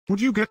Would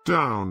you get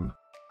down?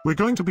 We're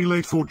going to be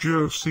late for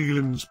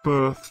Joselyne's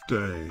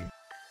birthday.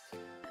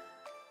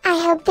 I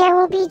hope there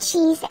will be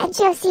cheese at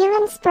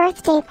Joselyne's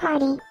birthday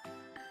party.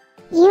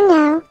 You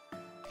know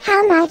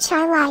how much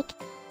I like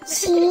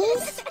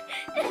cheese.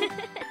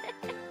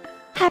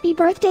 Happy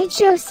birthday,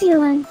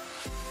 Joselyne.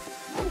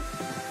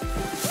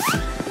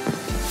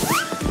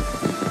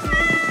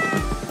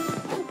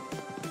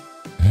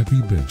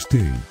 Happy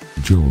birthday,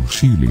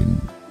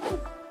 Joselyne.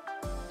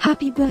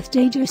 Happy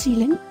birthday,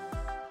 Joselyne.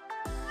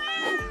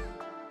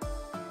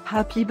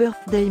 Happy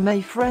birthday,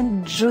 my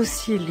friend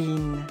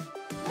Joselyne.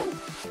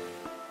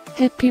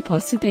 Happy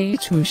birthday,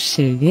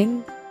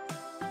 Joselyne.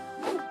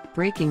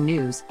 Breaking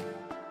news.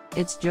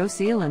 It's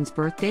Joselyne's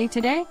birthday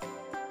today?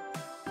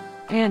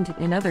 And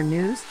in other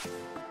news,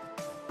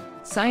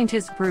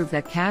 scientists prove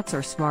that cats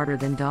are smarter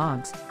than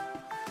dogs.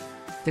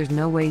 There's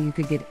no way you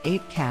could get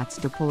 8 cats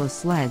to pull a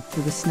sled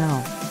through the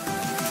snow.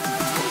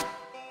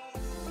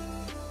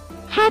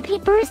 Happy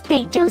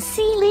birthday,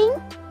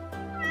 Joselyne.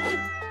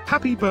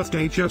 Happy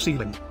birthday,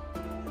 Joselyne.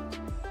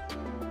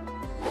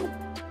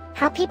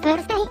 Happy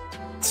birthday,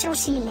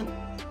 Joselyne.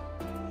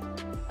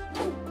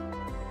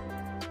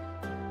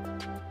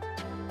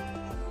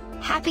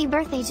 Happy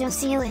birthday,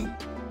 Joselyne.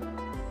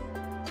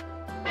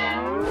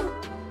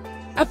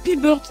 Happy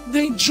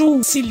birthday,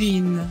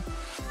 Joselyne.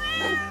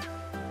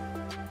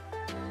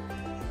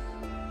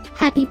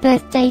 Happy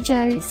birthday,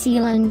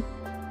 Joselyne.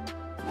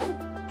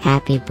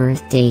 Happy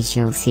birthday,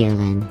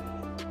 Joselyne.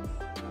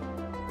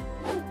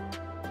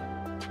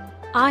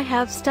 I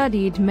have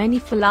studied many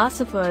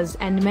philosophers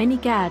and many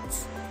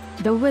cats.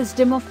 The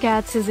wisdom of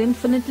cats is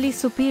infinitely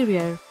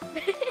superior.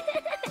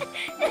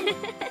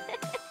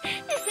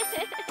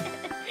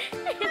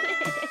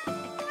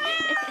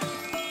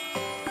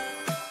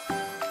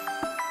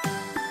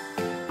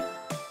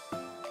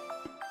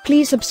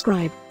 Please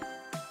subscribe,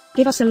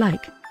 give us a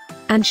like,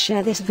 and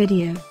share this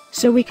video,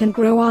 so we can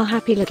grow our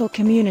happy little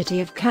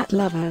community of cat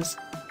lovers.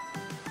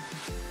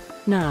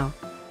 Now,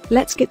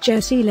 let's get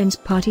Joselyne's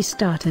party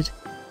started.